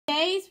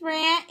Today's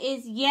rant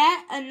is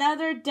yet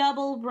another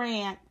double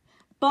rant.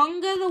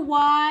 Bunga the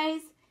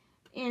Wise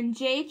and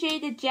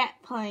JJ the Jet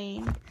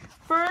Plane.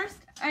 First,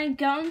 I'm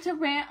going to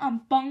rant on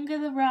Bunga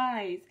the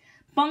Rise.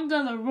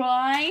 Bunga the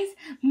Rise?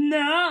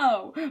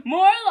 No!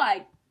 More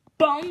like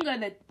Bunga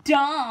the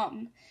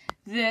Dumb.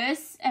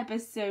 This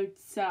episode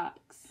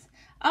sucks.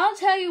 I'll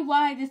tell you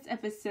why this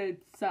episode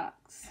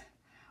sucks.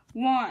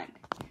 1.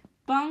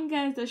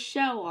 Bunga is a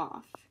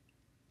show-off.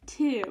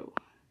 2.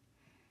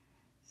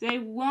 They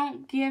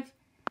won't give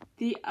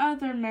the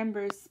other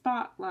members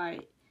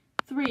spotlight.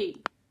 3.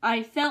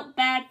 I felt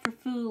bad for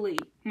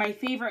Foolie, my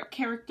favorite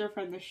character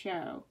from the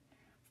show.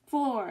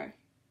 4.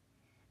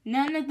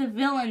 None of the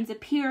villains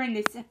appear in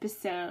this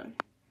episode.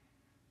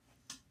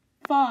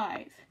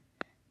 5.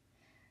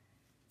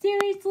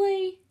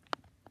 Seriously?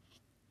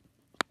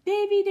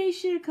 Maybe they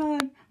should have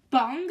called him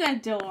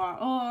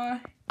Bungador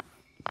or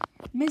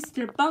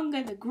Mr.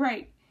 Bunga the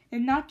Great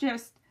and not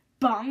just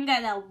Bunga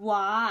the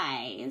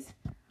Wise.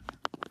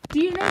 Do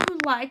you know who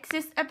likes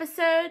this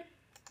episode?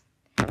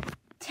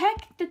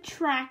 Tech the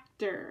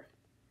Tractor.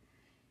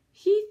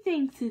 He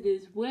thinks it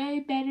is way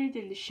better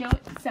than the show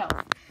itself.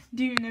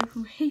 Do you know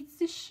who hates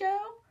this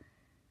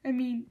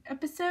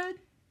episode?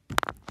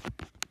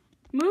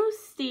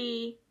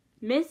 Moosey,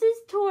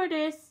 Mrs.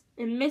 Tortoise,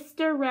 and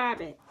Mr.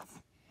 Rabbit.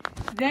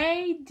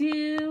 They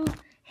do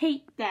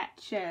hate that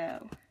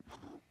show.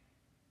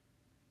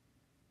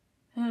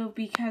 Oh,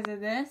 because of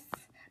this.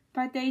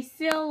 But they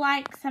still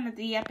like some of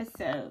the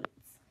episodes.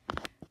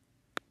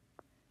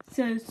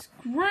 So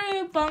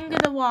screw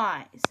Bunga the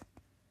Wise.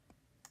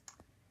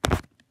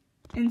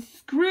 And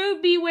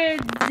screw Beware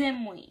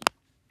Zimwe.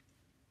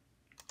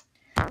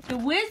 The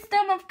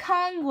wisdom of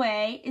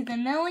Conway is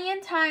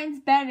 1,000,000 times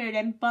better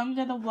than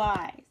Bunga the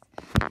Wise.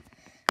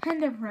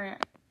 End of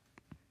rant.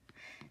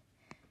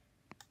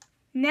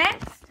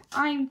 Next,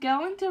 I'm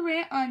going to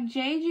rant on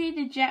JJ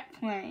the Jet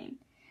Plane.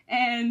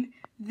 And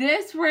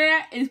this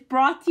rant is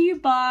brought to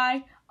you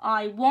by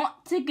I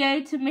Want to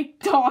Go to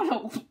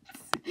McDonald's.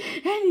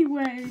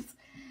 Anyways,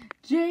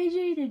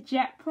 JJ the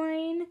Jet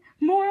Plane,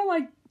 more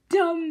like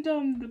Dum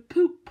Dum the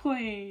Poop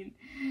Plane.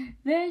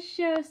 This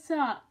show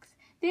sucks.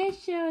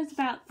 This show is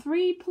about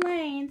 3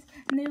 planes,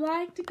 and they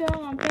like to go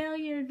on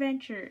failure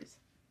adventures.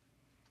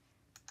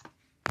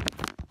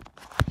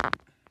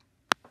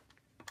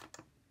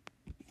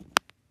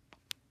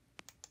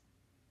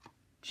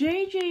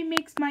 JJ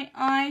makes my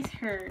eyes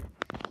hurt,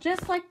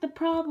 just like the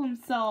problem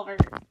solver.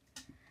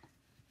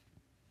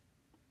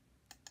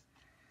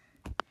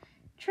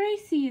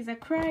 Tracy is a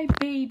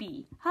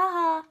crybaby.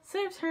 Haha,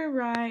 serves her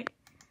right.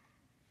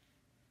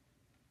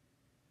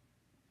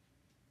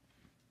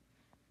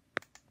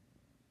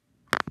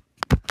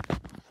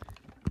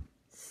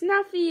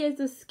 Snuffy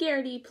is a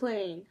scaredy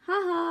plane.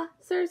 Haha,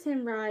 serves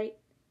him right.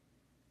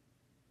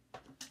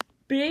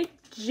 Big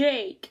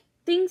Jake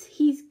thinks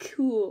he's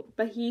cool,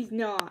 but he's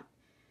not.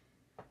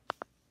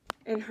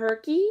 And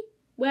Herky?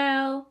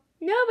 Well,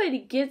 nobody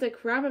gives a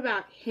crap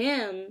about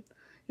him.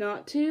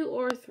 Not 2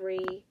 or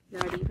 3,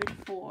 not even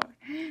 4,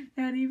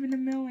 not even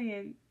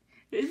 1,000,000.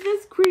 Is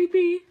this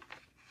creepy?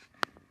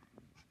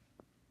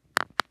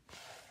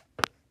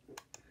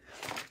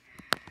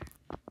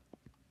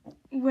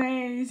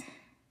 Wait.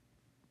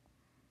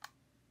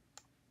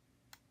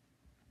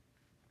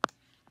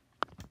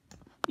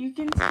 You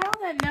can tell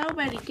that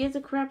nobody gives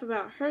a crap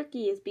about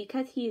Herky is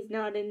because he is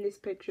not in this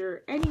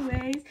picture.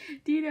 Anyways,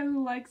 do you know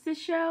who likes this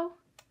show?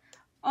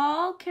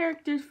 All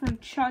characters from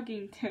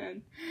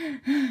Chuggington.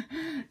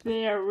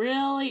 They are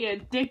really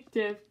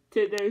addictive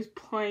to those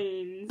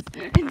planes.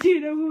 And do you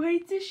know who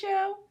hates the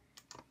show?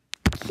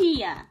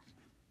 Kia.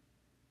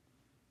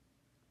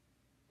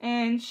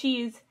 And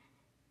she's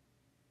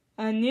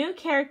a new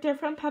character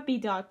from Puppy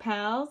Dog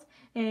Pals.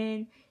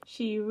 And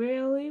she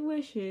really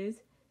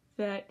wishes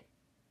that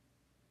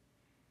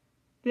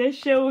this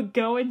show would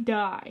go and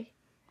die.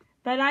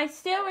 But I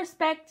still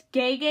respect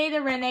Gay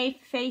the Renee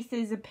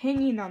Face's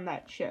opinion on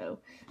that show.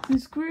 So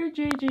screw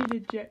JJ the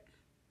Jet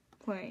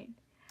Plane.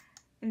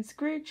 And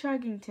screw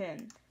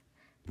Chuggington.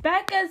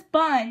 Becca's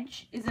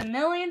Bunch is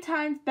 1,000,000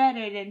 times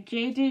better than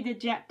JJ the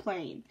Jet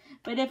Plane.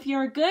 But if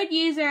you're a good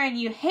user and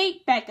you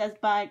hate Becca's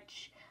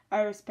Bunch,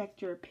 I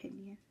respect your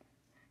opinion.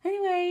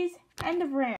 Anyways, end of rant.